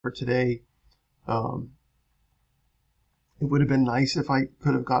for today. Um, it would have been nice if I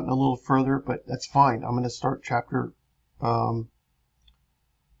could have gotten a little further, but that's fine. I'm going to start um,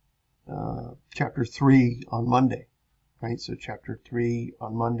 chapter 3 on Monday, right? So chapter 3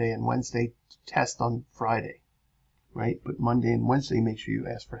 on Monday and Wednesday, test on Friday, right? But Monday and Wednesday, make sure you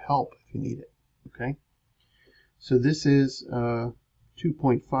ask for help if you need it, okay? So this is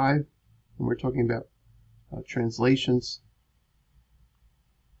 2.5, and we're talking about translations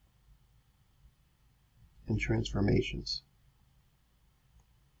and transformations.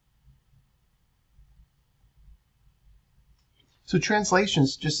 So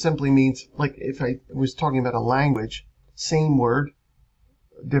translations just simply means, like if I was talking about a language, same word,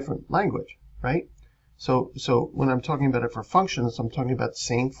 different language, right? So when I'm talking about it for functions, I'm talking about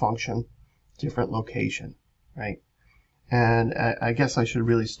same function, different location, right? And I guess I should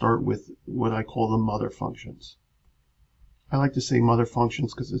really start with what I call the mother functions. I like to say mother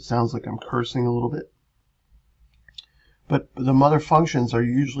functions because it sounds like I'm cursing a little bit. But the mother functions are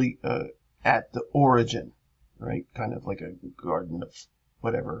usually at the origin, right? Kind of like a garden of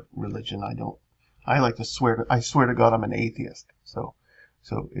whatever religion. I like to I swear to God I'm an atheist. So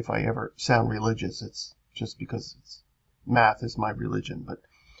if I ever sound religious, it's just because math is my religion. But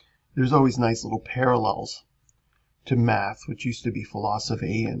there's always nice little parallels to math, which used to be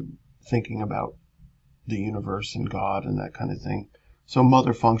philosophy and thinking about the universe and God and that kind of thing. So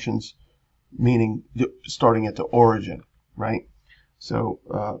mother functions, meaning starting at the origin, right?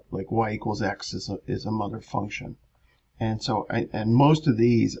 So like y equals x is a mother function. And so and most of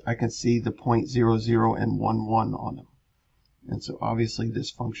these I can see the point 0, 0 and 1, 1 on them. And so obviously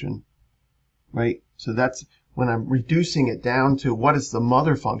this function, right? So that's when I'm reducing it down to what is the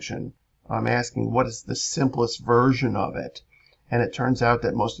mother function, I'm asking what is the simplest version of it. And it turns out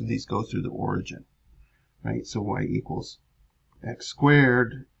that most of these go through the origin, right? So y equals x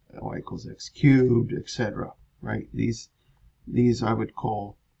squared, y equals x cubed, etc., right? These I would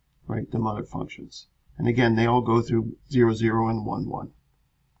call, right, the mother functions. And again, they all go through 0, 0 and 1, 1.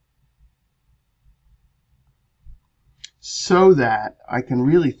 So that I can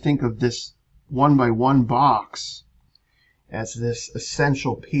really think of this 1 by 1 box as this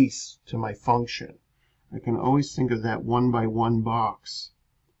essential piece to my function. I can always think of that 1 by 1 box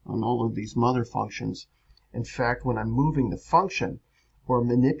on all of these mother functions. In fact, when I'm moving the function or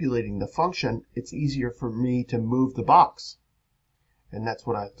manipulating the function, it's easier for me to move the box. And that's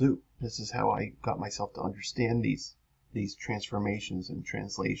what I do. This is how I got myself to understand these transformations and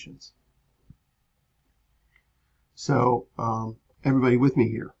translations. So everybody with me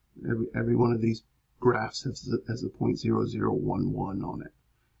here. Every one of these graphs has a point 0, 0, 1, 1 on it.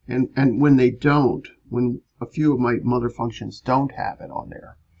 And when they don't, when a few of my mother functions don't have it on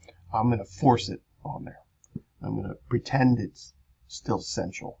there, I'm going to force it on there. I'm going to pretend it's still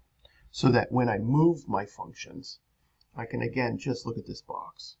essential so that when I move my functions, I can again just look at this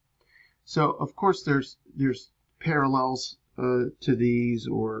box. So of course there's parallels to these,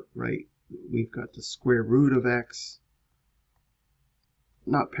 or right, we've got the square root of x.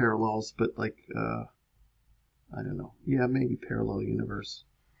 Not parallels, but like I don't know. Yeah, maybe parallel universe.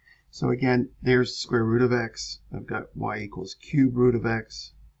 So again, there's square root of x. I've got y equals cube root of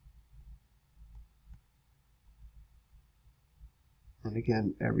x. And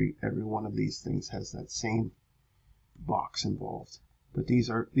again, every one of these things has that same box involved. But these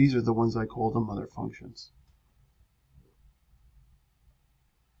are the ones I call the mother functions.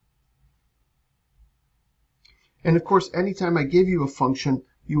 And of course, anytime I give you a function,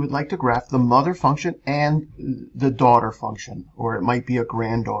 you would like to graph the mother function and the daughter function, or it might be a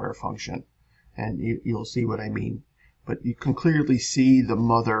granddaughter function. And you'll see what I mean. But you can clearly see the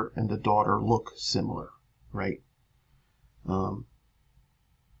mother and the daughter look similar, right?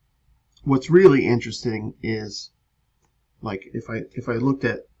 What's really interesting is, like, if I looked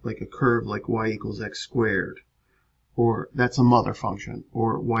at like a curve like y equals x squared, or that's a mother function,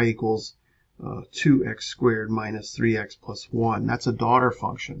 or y equals 2x squared minus 3x plus 1, that's a daughter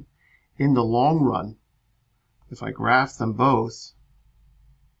function. In the long run, if I graph them both,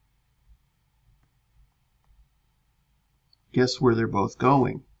 guess where they're both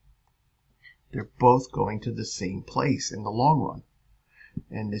going? They're both going to the same place in the long run.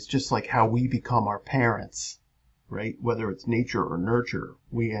 And it's just like how we become our parents, right? Whether it's nature or nurture,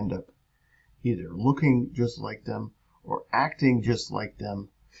 we end up either looking just like them or acting just like them,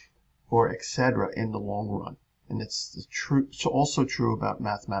 or etc. in the long run. And it's also true about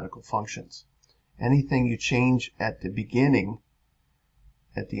mathematical functions. Anything you change at the beginning,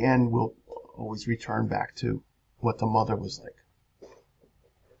 at the end will always return back to what the mother was like.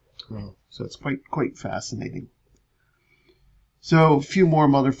 So it's quite fascinating. So a few more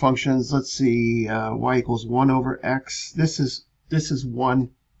mother functions. Let's see, y equals 1 over x. This is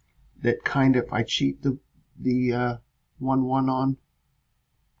one that kind of I cheat the 1 1 on.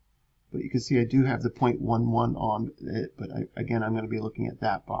 But you can see I do have the 0.11 on it, but again, I'm going to be looking at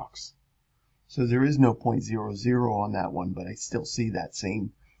that box. So there is no 0.00 on that one, but I still see that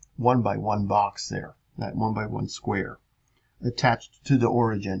same 1 by 1 box there, that 1 by 1 square attached to the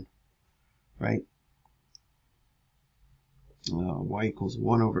origin, right? Y equals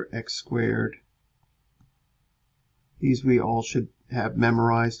 1 over x squared. These we all should have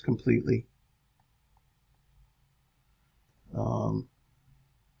memorized completely.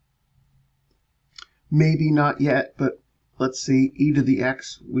 Maybe not yet, but let's see, e to the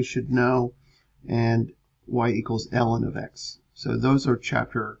x we should know, and y equals ln of x. So those are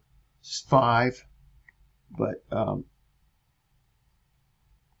chapter 5, but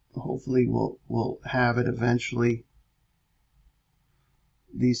hopefully we'll have it eventually.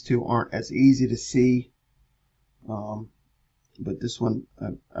 These two aren't as easy to see, but this one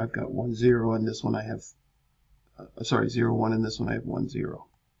I've got 1 0, and this one I have 0 1, and this one I have 1 0.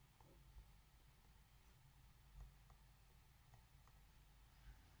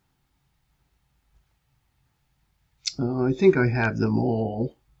 I think I have them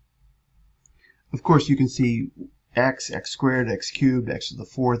all. Of course, you can see x squared, x cubed, x to the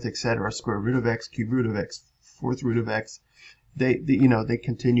fourth, etc., square root of x, cube root of x, fourth root of x. They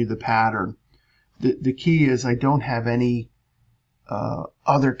continue the pattern. The key is I don't have any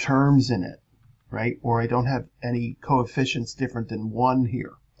other terms in it, right? Or I don't have any coefficients different than 1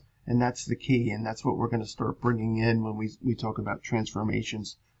 here. And that's the key, and that's what we're going to start bringing in when we talk about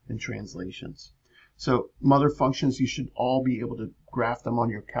transformations and translations. So mother functions, you should all be able to graph them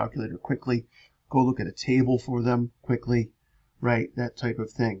on your calculator quickly. Go look at a table for them quickly, right? That type of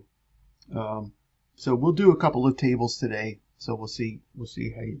thing. So we'll do a couple of tables today. So we'll see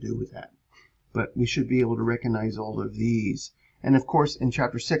how you do with that. But we should be able to recognize all of these. And of course, in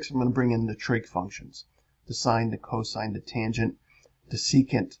chapter 6, I'm going to bring in the trig functions: the sine, the cosine, the tangent, the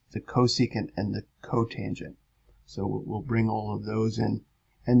secant, the cosecant, and the cotangent. So we'll bring all of those in,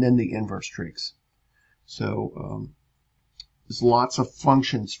 and then the inverse trigs. So there's lots of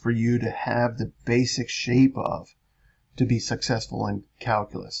functions for you to have the basic shape of to be successful in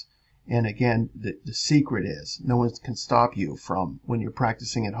calculus. And again, the secret is no one can stop you from, when you're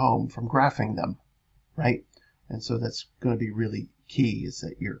practicing at home, from graphing them, right? And so that's going to be really key, is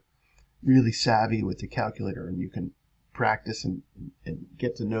that you're really savvy with the calculator and you can practice and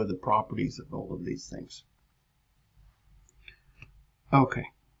get to know the properties of all of these things. Okay.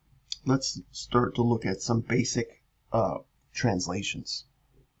 Let's start to look at some basic translations.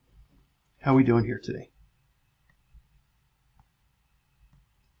 How are we doing here today?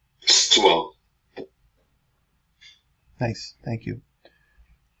 Well. Nice, thank you.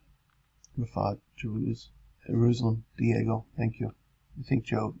 Rafad, Jerusalem, Diego, thank you. I think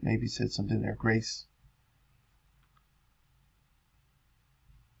Joe maybe said something there. Grace.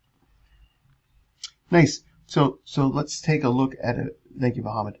 Nice. So let's take a look at it. Thank you,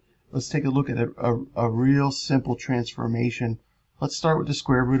 Mohammed. Let's take a look at a real simple transformation. Let's start with the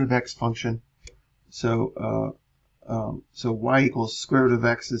square root of x function. So y equals square root of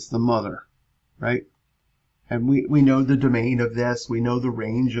x is the mother, right? And we know the domain of this, we know the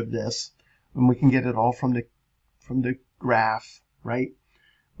range of this, and we can get it all from the graph, right?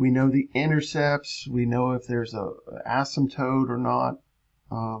 We know the intercepts, we know if there's a asymptote or not.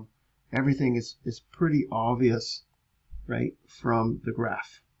 Everything is pretty obvious, right, from the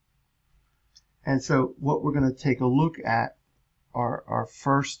graph. And so what we're going to take a look at are our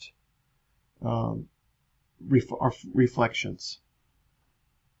first our reflections.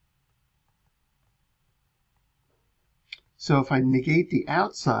 So if I negate the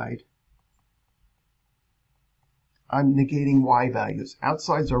outside, I'm negating y values.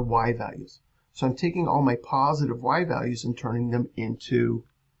 Outsides are y values. So I'm taking all my positive y values and turning them into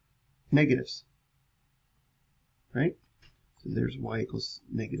negatives, right? So there's y equals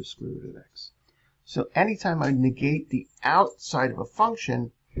negative square root of x. So anytime I negate the outside of a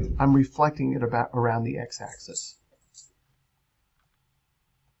function, I'm reflecting it around the x-axis.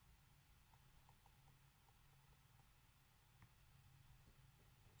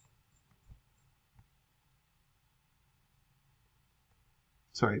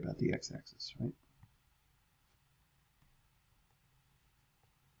 Sorry about the x-axis, right?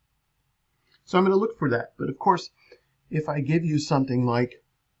 So I'm going to look for that. But of course, if I give you something like,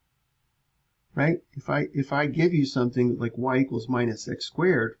 right, if I give you something like y equals minus x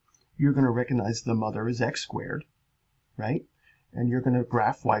squared, you're going to recognize the mother is x squared, right? And you're going to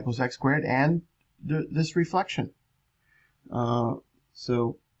graph y equals x squared and this reflection. But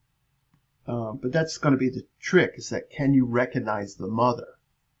that's going to be the trick, is that can you recognize the mother,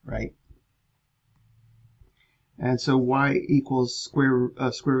 right? And so y equals square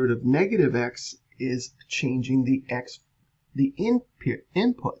root of negative x is changing the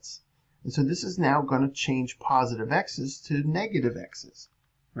inputs. And so this is now going to change positive x's to negative x's,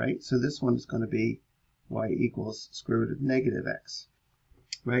 right? So this one is going to be y equals square root of negative x,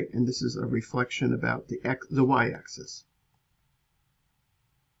 right? And this is a reflection about the y-axis.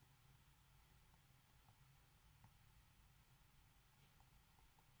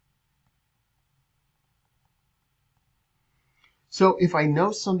 So if I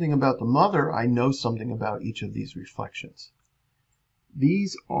know something about the mother, I know something about each of these reflections.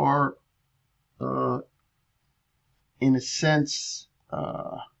 These are, in a sense,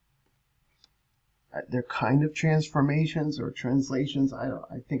 they're kind of transformations or translations.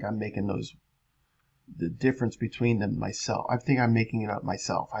 I think I'm making the difference between them myself. I think I'm making it up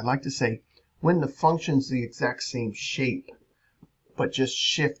myself. I like to say when the function's the exact same shape, but just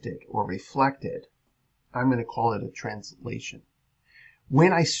shifted or reflected, I'm going to call it a translation.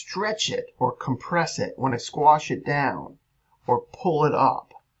 When I stretch it or compress it, when I squash it down or pull it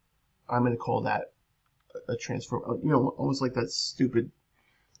up, I'm going to call that a transform. Almost like that stupid,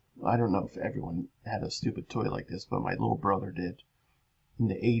 I don't know if everyone had a stupid toy like this, but my little brother did in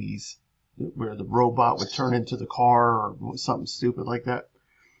the 80s, where the robot would turn into the car or something stupid like that.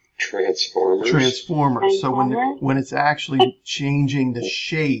 Transformers. So when it's actually changing the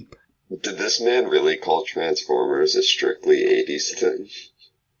shape. Did this man really call Transformers a strictly 80s thing?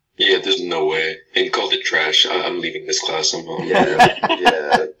 Yeah, there's no way. And he called it trash. I'm leaving this class. I'm home.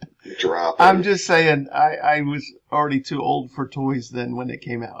 Yeah. Drop it. I'm just saying, I was already too old for toys then when it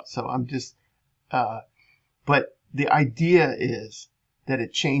came out. So I'm just, but the idea is that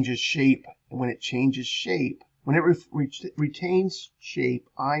it changes shape. And when it changes shape, when it retains shape,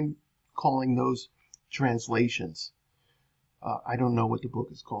 I'm calling those translations. I don't know what the book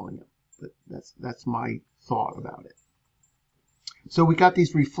is calling them, but that's my thought about it. So we got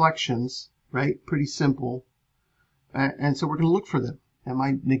these reflections, right? Pretty simple. And so we're going to look for them. Am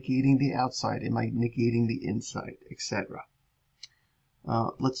I negating the outside? Am I negating the inside, etc.?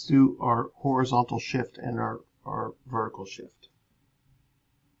 Let's do our horizontal shift and our vertical shift.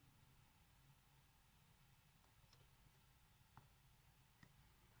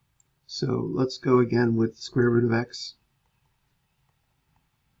 So let's go again with square root of x.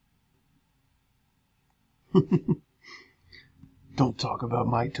 Don't talk about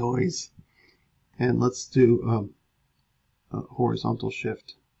my toys. And let's do horizontal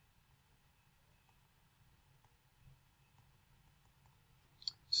shift.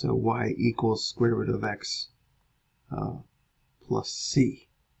 So y equals square root of x plus c.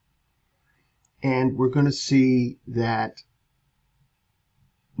 And we're going to see that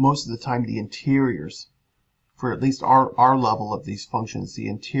most of the time the interiors, for at least our level of these functions, the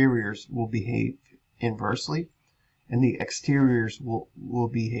interiors will behave inversely and the exteriors will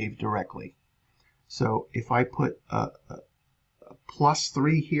behave directly. So if I put a plus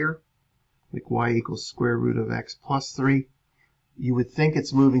 3 here, like y equals square root of x plus 3, you would think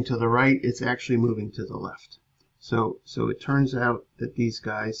it's moving to the right. It's actually moving to the left. So it turns out that these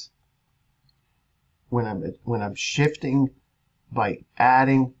guys, when I'm shifting by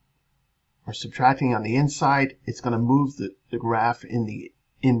adding or subtracting on the inside, it's going to move the graph in the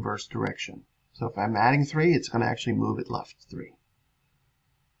inverse direction. So if I'm adding 3, it's going to actually move it left 3.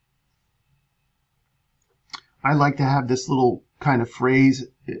 I like to have this little kind of phrase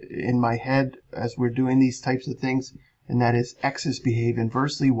in my head as we're doing these types of things, and that is x's behave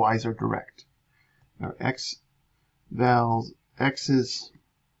inversely, y's are direct. Now x's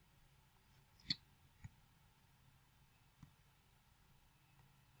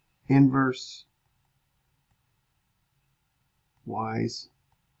inverse, y's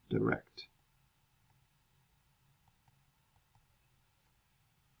direct.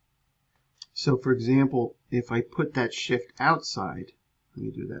 So for example, if I put that shift outside, let me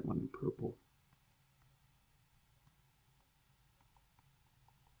do that one in purple.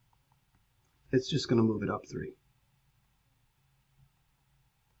 It's just going to move it up 3.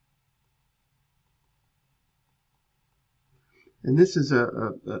 And this is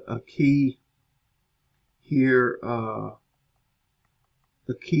a key here. The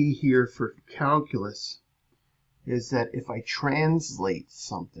key here for calculus is that if I translate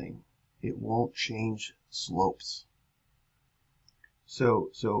something, it won't change slopes. So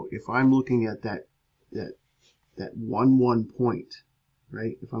if I'm looking at that 1, 1 point,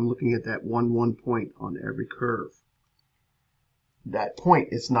 right? If I'm looking at that 1, 1 point on every curve, that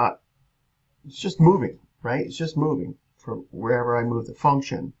point is not, it's just moving, right? It's just moving. from wherever I move the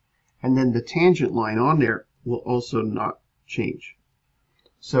function. And then the tangent line on there will also not change.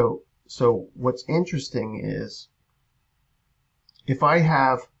 So what's interesting is if I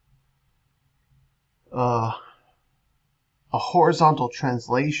have a horizontal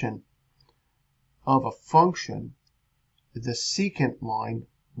translation of a function, the secant line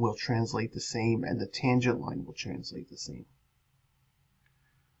will translate the same and the tangent line will translate the same.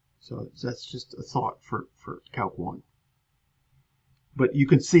 So that's just a thought for Calc 1. But you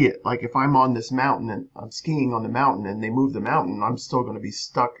can see it, like if I'm on this mountain and I'm skiing on the mountain and they move the mountain, I'm still going to be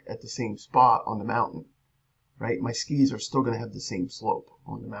stuck at the same spot on the mountain, right? My skis are still going to have the same slope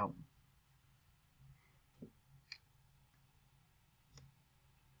on the mountain.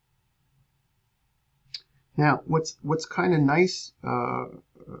 Now, what's kind of nice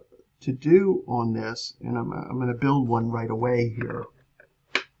to do on this, and I'm going to build one right away here.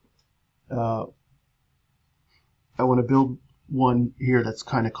 I want to build one here that's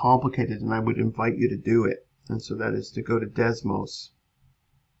kind of complicated, and I would invite you to do it. And so that is to go to Desmos.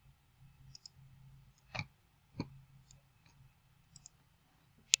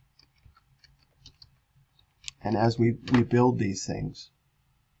 And as we build these things,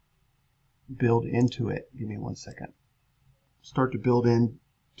 build into it, give me 1 second, start to build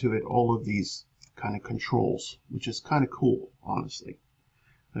into it all of these kind of controls, which is kind of cool, honestly.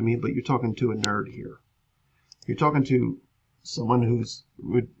 I mean, but you're talking to a nerd here. You're talking to someone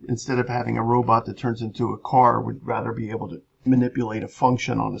would, instead of having a robot that turns into a car, would rather be able to manipulate a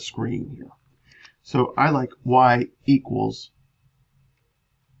function on a screen here. So I like y equals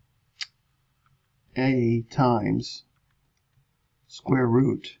a times square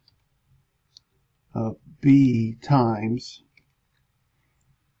root of b times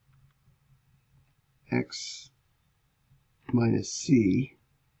x minus c.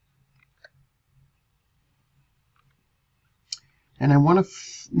 And I want to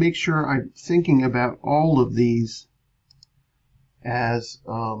make sure I'm thinking about all of these as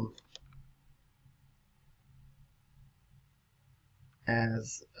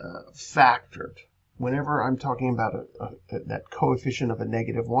factored. Whenever I'm talking about that coefficient of a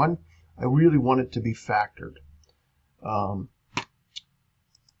 -1, I really want it to be factored. And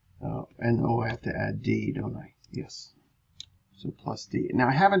I have to add d, don't I? Yes. So plus d. Now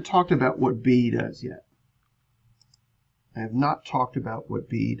I haven't talked about what b does yet. I have not talked about what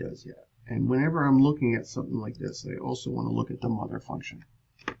b does yet. And whenever I'm looking at something like this, I also want to look at the mother function.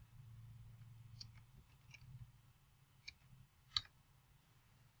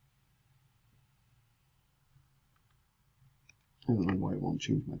 I don't know why it won't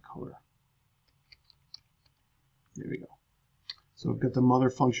change my color. There we go. So I've got the mother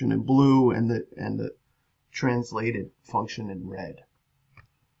function in blue and the translated function in red.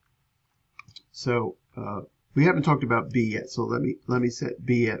 So we haven't talked about b yet, so let me set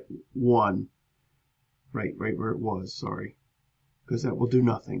b at 1, right where it was, sorry, because that will do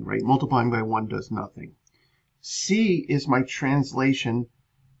nothing, right? Multiplying by 1 does nothing. C is my translation,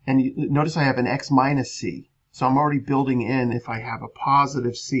 and notice I have an x minus c, so I'm already building in, if I have a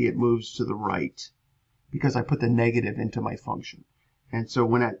positive c, it moves to the right, because I put the negative into my function. And so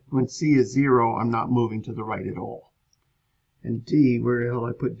when c is 0, I'm not moving to the right at all. And d, where the hell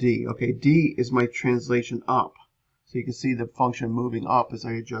did I put d? Okay, d is my translation up. So you can see the function moving up as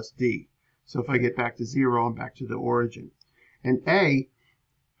I adjust d. So if I get back to 0, I'm back to the origin. And a,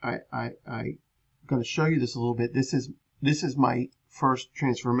 I'm going to show you this a little bit. This is my first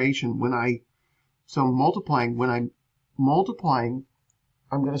transformation. When I'm multiplying,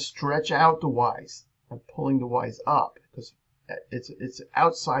 I'm going to stretch out the y's. I'm pulling the y's up because it's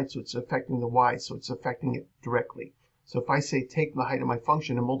outside, so it's affecting the y, so it's affecting it directly. So if I say take the height of my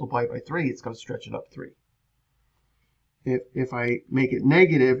function and multiply it by 3, it's going to stretch it up 3. If I make it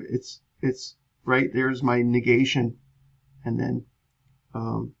negative, it's right there's my negation, and then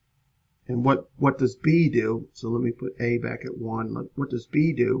and what does b do? So let me put a back at 1. What does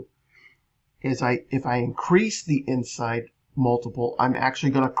b do? Is if I increase the inside multiple, I'm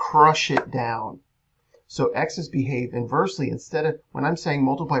actually going to crush it down. So x's behave inversely. Instead of when I'm saying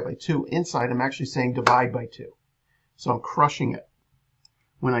multiply by 2 inside, I'm actually saying divide by 2. So I'm crushing it.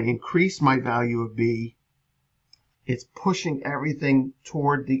 When I increase my value of b, it's pushing everything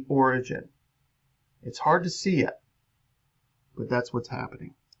toward the origin. It's hard to see it, but that's what's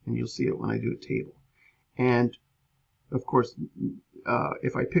happening. And you'll see it when I do a table. And of course,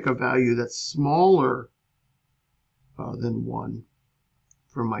 if I pick a value that's smaller than 1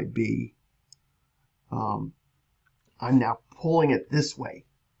 for my b, I'm now pulling it this way.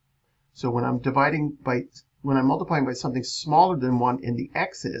 So when I'm multiplying by something smaller than 1 in the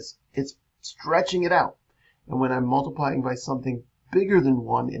x's, it's stretching it out. And when I'm multiplying by something bigger than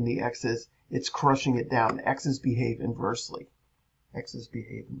 1 in the x's, it's crushing it down. X's behave inversely. X's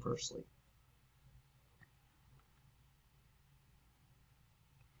behave inversely.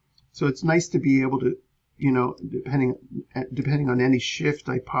 So it's nice to be able to, you know, depending on any shift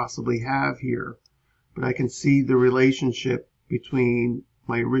I possibly have here, but I can see the relationship between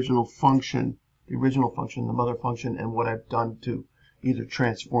my original function, the mother function, and what I've done to either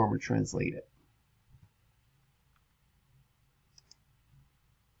transform or translate it.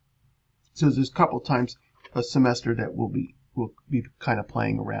 So there's a couple times a semester that we'll be kind of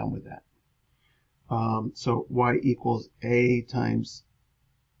playing around with that. So y equals a times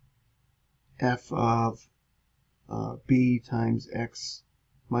f of b times x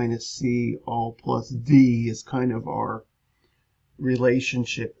minus c all plus d is kind of our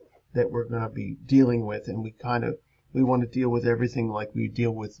relationship that we're going to be dealing with, and we want to deal with everything like we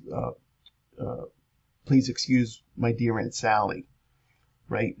deal with please excuse my dear Aunt Sally,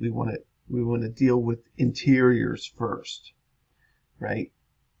 right? We want to deal with interiors first, right?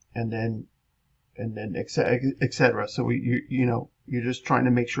 And then etc. So you know, you're just trying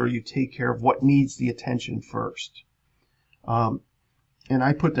to make sure you take care of what needs the attention first. And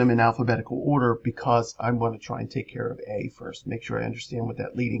I put them in alphabetical order because I want to try and take care of A first, make sure I understand what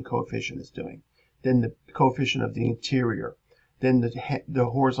that leading coefficient is doing. Then the coefficient of the interior, then the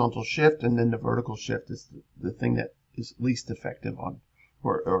horizontal shift, and then the vertical shift is the thing that is least effective on,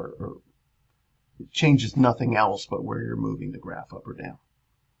 or changes nothing else but where you're moving the graph up or down.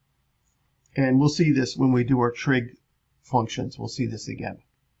 And we'll see this when we do our trig functions. We'll see this again.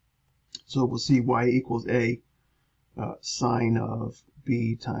 So we'll see y equals a sine of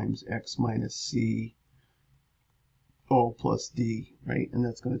b times x minus c all plus d, right? And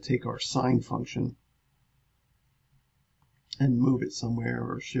that's going to take our sine function and move it somewhere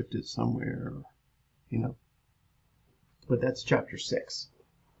or shift it somewhere, or, you know. But that's chapter 6.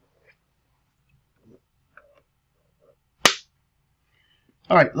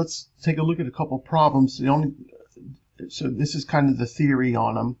 All right, let's take a look at a couple problems. So this is kind of the theory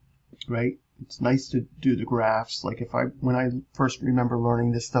on them, right? It's nice to do the graphs. Like when I first remember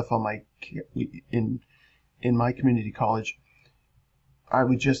learning this stuff on in my community college, I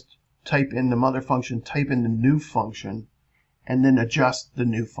would just type in the mother function, type in the new function, and then adjust the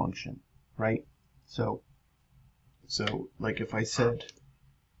new function, right? So like if I said,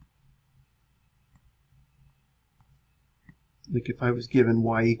 like if I was given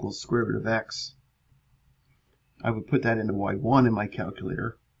y equals square root of x, I would put that into y1 in my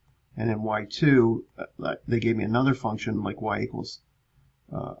calculator, and then y2, they gave me another function like y equals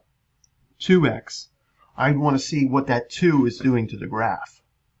 2x. I'd want to see what that 2 is doing to the graph,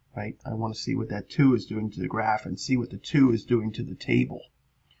 right? I want to see what that 2 is doing to the graph and see what the 2 is doing to the table.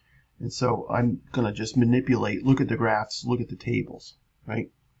 And so I'm going to just manipulate, look at the graphs, look at the tables,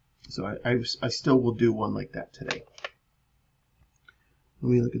 right? So I still will do one like that today. Let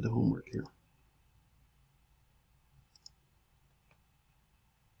me look at the homework here.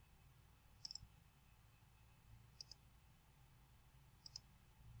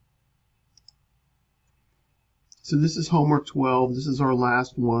 So this is homework 12. This is our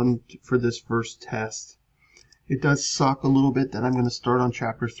last one for this first test. It does suck a little bit that I'm going to start on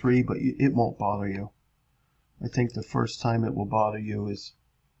chapter 3, but it won't bother you. I think the first time it will bother you is,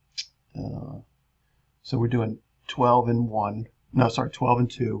 so we're doing 12 and 1. No, sorry, 12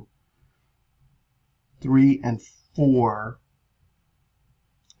 and 2. 3 and 4.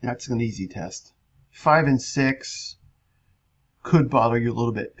 That's an easy test. 5 and 6 could bother you a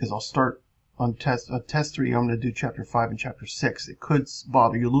little bit because I'll start on test 3. I'm going to do chapter 5 and chapter 6. It could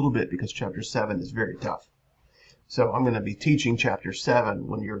bother you a little bit because chapter 7 is very tough. So I'm going to be teaching chapter 7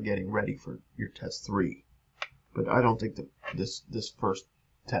 when you're getting ready for your test 3. But I don't think that this first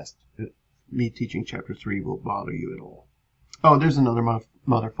test, me teaching chapter 3, will bother you at all. Oh, there's another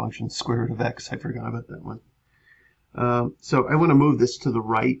mother function, square root of x. I forgot about that one. So I want to move this to the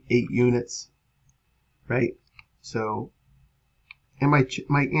right 8 units, right? So, and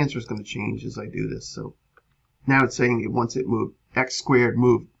my answer is going to change as I do this. So now it's saying it wants it moved, x squared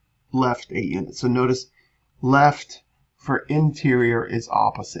moved left 8 units. So notice left for interior is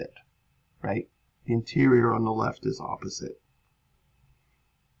opposite, right? The interior on the left is opposite.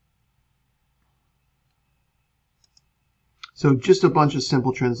 So just a bunch of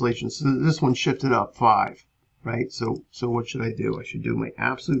simple translations. So this one shifted up 5, right? So what should I do? I should do my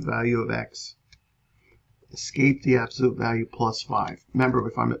absolute value of x, escape the absolute value plus 5. Remember,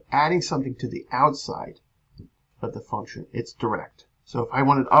 if I'm adding something to the outside of the function, it's direct. So if I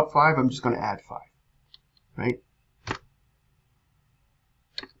wanted up 5, I'm just going to add 5, right?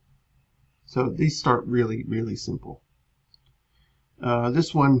 So these start really, really simple.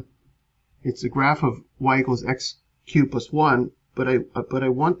 This one, it's a graph of y equals x cubed plus 1, but I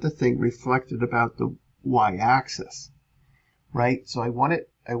want the thing reflected about the y-axis, right? So I want it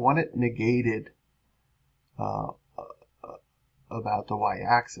negated about the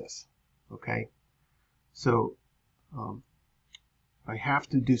y-axis, okay? So I have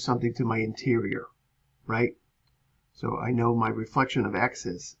to do something to my interior, right? So I know my reflection of x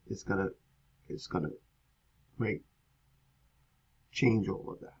is gonna right, change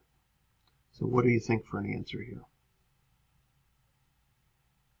all of that. So what do you think for an answer here?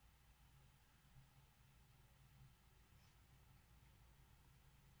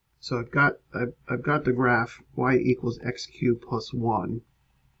 So I've got the graph y equals x cubed plus 1,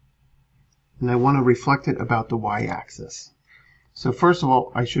 and I want to reflect it about the y-axis. So first of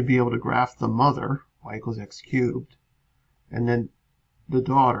all, I should be able to graph the mother, y equals x cubed, and then the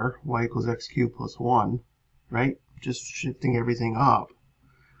daughter, y equals x cubed plus 1, right? Just shifting everything up.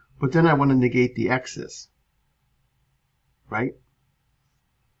 But then I want to negate the x's, right?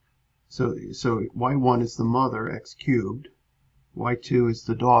 So y1 is the mother, x cubed. y2 is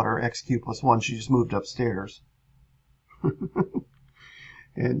the daughter, x cubed plus 1. She just moved upstairs.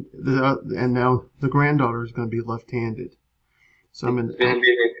 and now the granddaughter is going to be left-handed. So I'm It's going to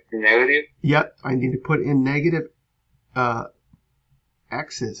be negative? Yep, I need to put in negative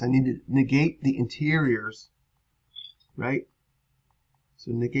x's. I need to negate the interiors, right?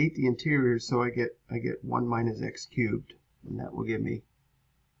 So negate the interiors, so I get 1 minus x cubed, and that will give me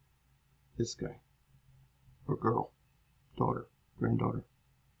this guy, or girl, daughter, granddaughter.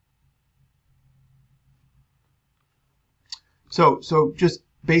 So just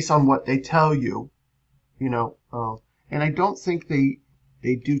based on what they tell you, you know, and I don't think they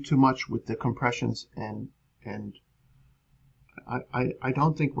do too much with the compressions, and I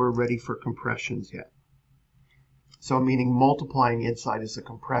don't think we're ready for compressions yet. So meaning multiplying inside is a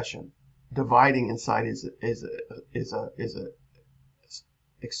compression, dividing inside is a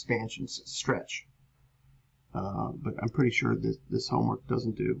expansion stretch. But I'm pretty sure this homework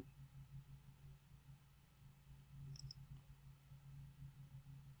doesn't do.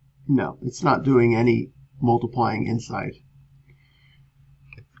 No, it's not doing any multiplying inside,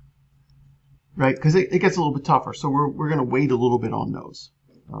 right? Because it gets a little bit tougher. So we're going to wait a little bit on those.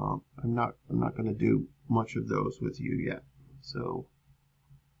 I'm not going to do much of those with you yet. So,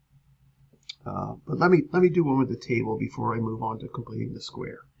 but let me do one with the table before I move on to completing the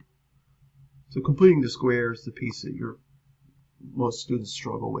square. So completing the square is the piece that most students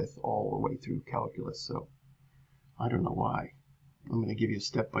struggle with all the way through calculus. So I don't know why. I'm going to give you a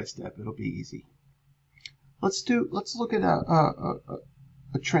step-by-step. It'll be easy. Let's look at a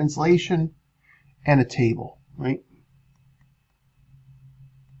translation and a table, right?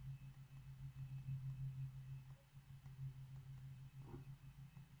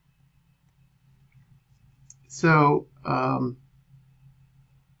 So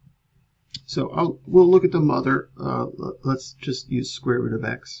we'll look at the mother. Let's just use square root of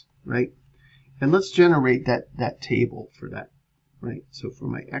x, right? And let's generate that table for that, right? So for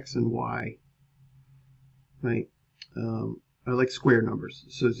my x and y, right? I like square numbers.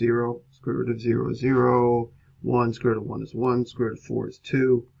 So 0, square root of 0 is 0, 1, square root of 1 is 1, square root of 4 is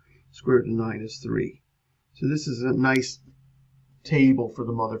 2, square root of 9 is 3. So this is a nice table for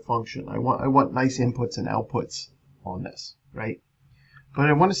the mother function. I want nice inputs and outputs on this, right? But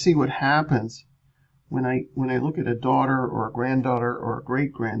I want to see what happens when I look at a daughter or a granddaughter or a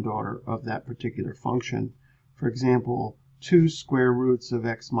great-granddaughter of that particular function. For example, 2 square roots of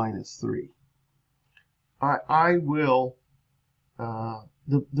x minus 3. I will,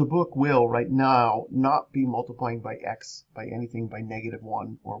 the book will right now not be multiplying by x by anything by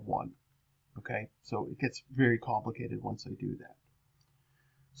 -1 or 1. Okay, so it gets very complicated once I do that.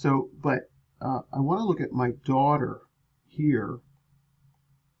 So, but I want to look at my daughter here.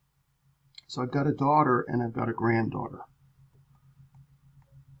 So I've got a daughter and I've got a granddaughter.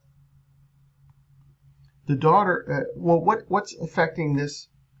 The daughter, well, what's affecting this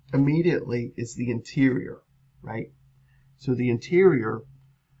immediately is the interior, right? So the interior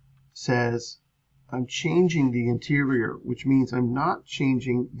says I'm changing the interior, which means I'm not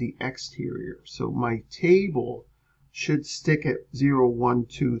changing the exterior. So my table should stick at 0, 1,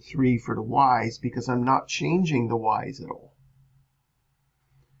 2, 3 for the y's because I'm not changing the y's at all.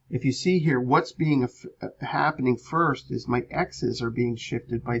 If you see here, what's being happening first is my x's are being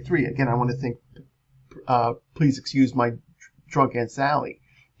shifted by 3. Again, I want to think, please excuse my drunk Aunt Sally,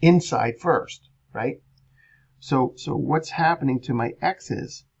 inside first, right? So what's happening to my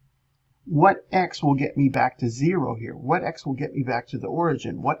x's what x will get me back to 0 here? What x will get me back to the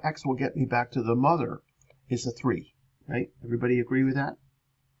origin? What x will get me back to the mother is a 3, right? Everybody agree with that?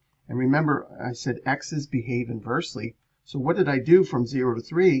 And remember, I said x's behave inversely. So what did I do from 0 to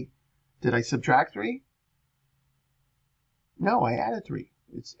 3? Did I subtract 3? No, I added 3.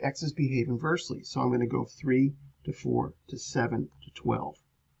 It's x's behave inversely. So I'm going to go 3 to 4 to 7 to 12.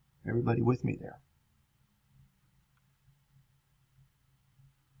 Everybody with me there?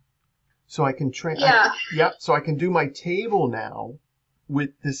 So I can so I can do my table now with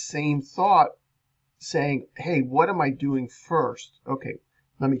the same thought, saying, hey, what am I doing first? Okay,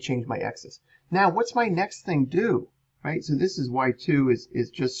 let me change my x's. Now, what's my next thing do? Right? So this is y2 is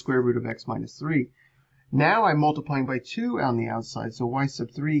just square root of x minus 3. Now I'm multiplying by 2 on the outside, so y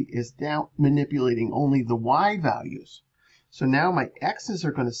sub 3 is down manipulating only the y values. So now my x's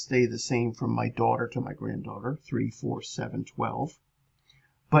are going to stay the same from my daughter to my granddaughter, 3, 4, 7, 12.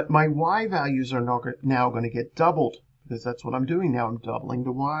 But my y values are now going to get doubled, because that's what I'm doing now. I'm doubling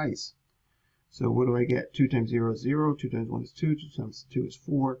the y's. So what do I get? 2 times 0 is 0, 2 times 1 is 2, 2 times 2 is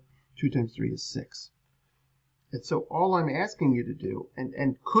 4, 2 times 3 is 6. And so all I'm asking you to do,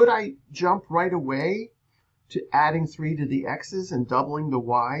 and could I jump right away to adding 3 to the x's and doubling the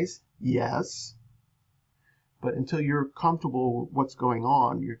y's? Yes. But until you're comfortable with what's going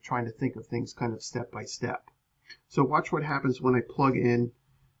on, you're trying to think of things kind of step by step. So watch what happens when I plug in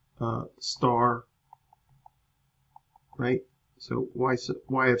star, right? So y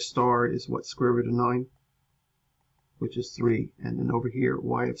of star is what? Square root of 9, which is 3. And then over here,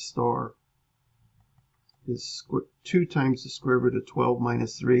 y of star is 2 times the square root of 12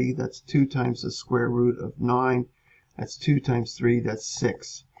 minus 3. That's 2 times the square root of 9. That's 2 times 3. That's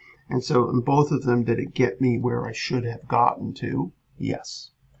 6. And so in both of them, did it get me where I should have gotten to? Yes.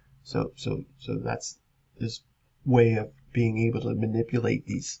 So that's this way of being able to manipulate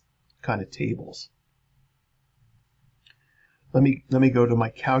these kind of tables. Let me go to my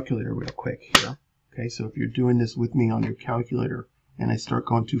calculator real quick here. Okay, so if you're doing this with me on your calculator and I start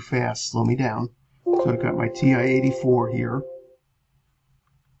going too fast, slow me down. So I've got my TI-84 here.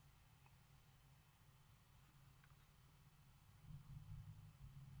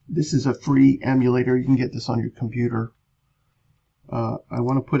 This is a free emulator. You can get this on your computer. I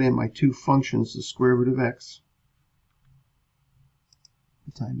want to put in my two functions, the square root of x.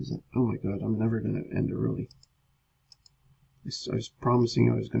 What time is it? Oh my god, I'm never going to end early. I was promising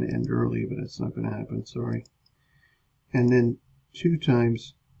I was going to end early, but it's not going to happen, sorry. And then 2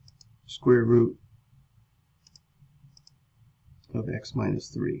 times square root of x minus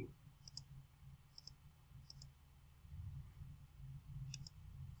 3.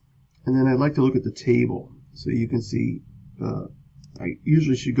 And then I'd like to look at the table. So you can see, I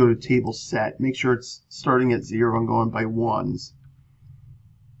usually should go to table set. Make sure it's starting at 0 and going by 1s.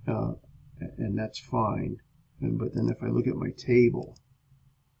 And that's fine. But then if I look at my table,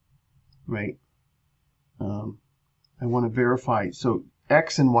 right, I want to verify. So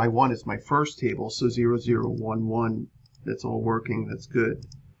x and y1 is my first table, so 0, 0, 1, 1, that's all working, that's good.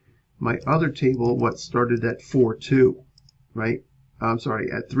 My other table, what started at 4, 2, right? I'm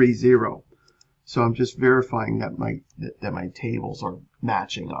sorry, at 3, 0. So I'm just verifying that my tables are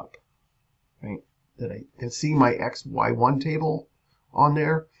matching up, right? That I can see my x, y1 table on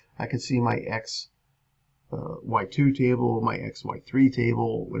there. I can see my x, y2 table, my x, y3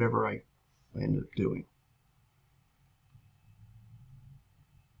 table, whatever I end up doing.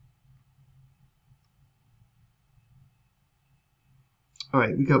 All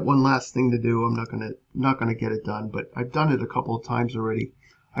right, we got one last thing to do. I'm not gonna get it done, but I've done it a couple of times already.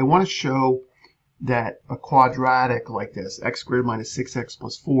 I want to show that a quadratic like this, x squared minus 6x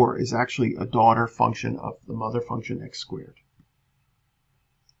plus 4, is actually a daughter function of the mother function x squared.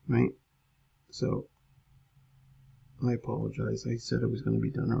 Right? So I apologize. I said it was going to be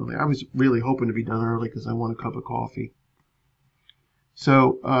done early. I was really hoping to be done early because I want a cup of coffee.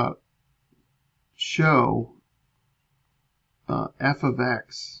 So show f of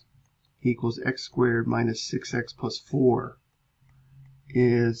x equals x squared minus 6x plus 4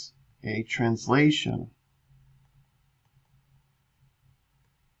 is a translation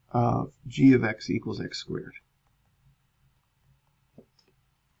of g of x equals x squared.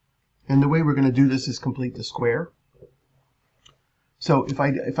 And the way we're going to do this is complete the square. So if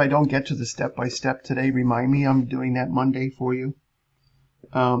I don't get to the step-by-step today, remind me. I'm doing that Monday for you.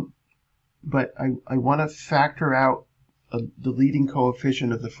 But I want to factor out the leading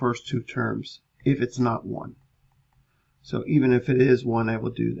coefficient of the first two terms if it's not 1. So even if it is 1, I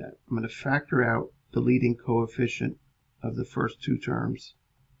will do that. I'm going to factor out the leading coefficient of the first two terms.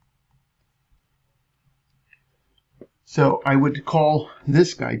 So I would call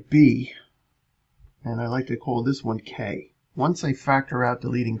this guy B, and I like to call this one K. Once I factor out the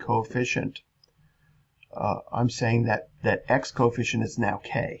leading coefficient, I'm saying that X coefficient is now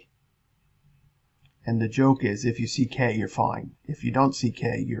K. And the joke is, if you see K, you're fine. If you don't see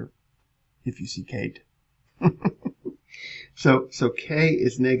K, if you see K'd. So K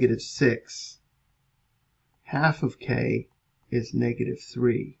is -6. Half of K is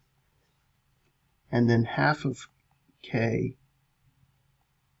 -3. And then half of K,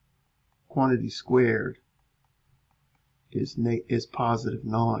 quantity squared, is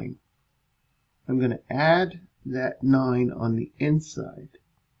 +9. I'm going to add that 9 on the inside.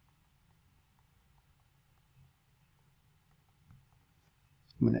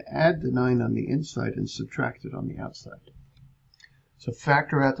 I'm going to add the 9 on the inside and subtract it on the outside. So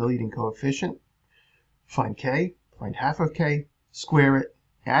factor out the leading coefficient, find K, find half of K, square it,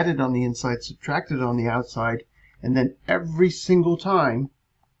 add it on the inside, subtract it on the outside, and then every single time,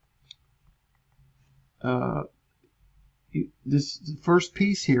 the first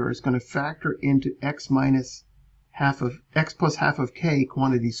piece here is going to factor into X plus half of K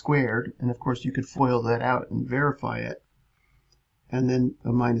quantity squared, and of course you could FOIL that out and verify it, and then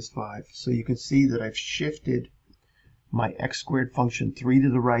a -5. So you can see that I've shifted my x squared function 3 to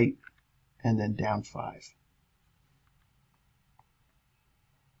the right and then down 5.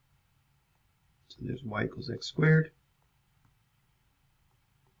 So there's y equals x squared.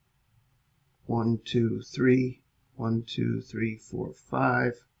 1, 2, 3, 1, 2, 3, 4,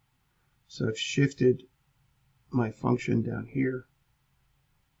 5. So I've shifted my function down here.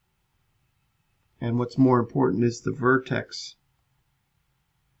 And what's more important is the vertex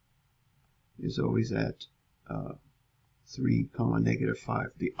is always at 3,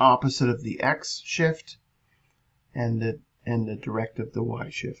 -5. The opposite of the x shift and the direct of the y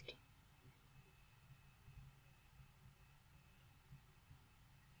shift.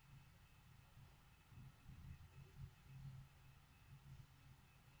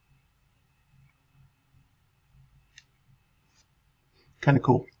 Kind of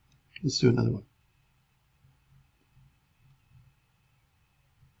cool. Let's do another one.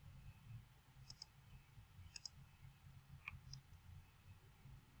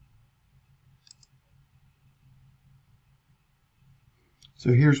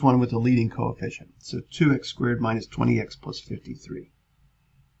 So here's one with a leading coefficient. So 2x squared minus 20x plus 53.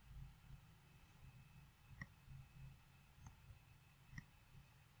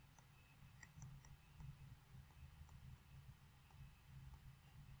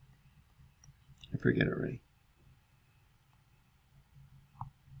 I forget already.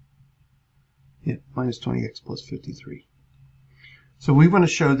 Yeah, minus 20x plus 53. So we want to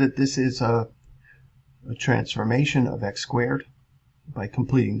show that this is a transformation of x squared by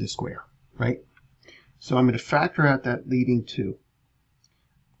completing the square, right? So I'm going to factor out that leading 2.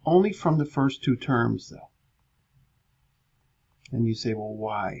 Only from the first 2 terms, though. And you say, well,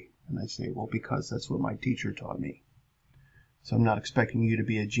 why? And I say, well, because that's what my teacher taught me. So I'm not expecting you to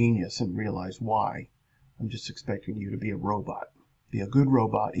be a genius and realize why. I'm just expecting you to be a robot. Be a good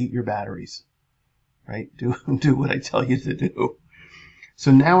robot, eat your batteries, right? Do what I tell you to do.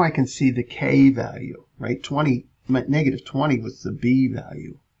 So now I can see the k value, right? Negative 20 was the b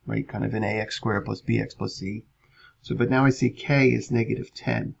value, right? Kind of an ax squared plus bx plus c. So, but now I see k is negative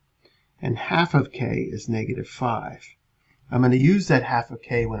 10, and half of k is negative 5. I'm going to use that half of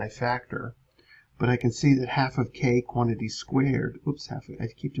k when I factor, but I can see that half of k quantity squared, I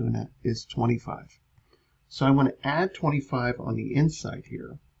keep doing that, is 25. So I want to add 25 on the inside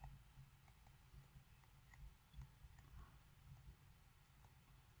here.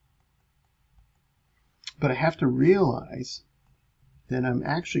 But I have to realize that I'm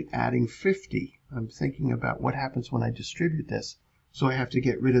actually adding 50. I'm thinking about what happens when I distribute this, so I have to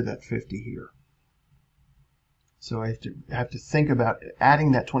get rid of that 50 here. So I have to think about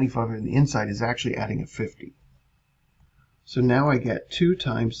adding that 25 on the inside is actually adding a 50. So now I get 2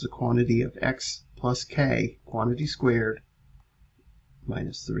 times the quantity of x plus k, quantity squared,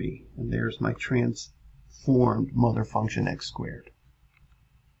 minus 3. And there's my transformed mother function x squared.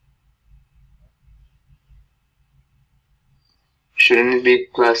 Shouldn't it be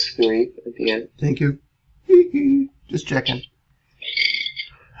plus 3 at the end? Thank you. Just checking.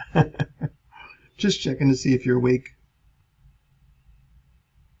 Just checking to see if you're awake.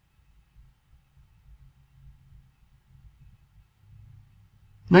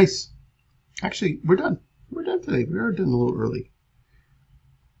 Nice. Actually, we're done. We're done today. We are done a little early.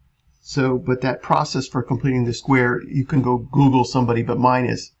 So, but that process for completing the square, you can go Google somebody, but mine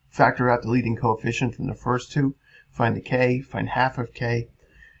is factor out the leading coefficient from the first 2, find the k, find half of k,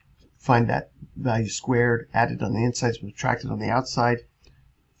 find that value squared, add it on the inside, subtract it on the outside,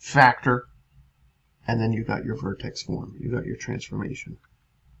 factor, and then you got your vertex form. You got your transformation.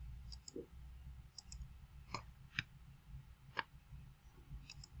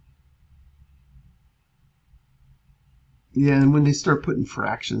 Yeah, and when they start putting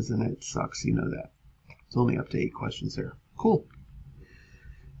fractions in it sucks, you know that. It's only up to 8 questions there. Cool.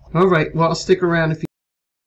 All right, well, I'll stick around if you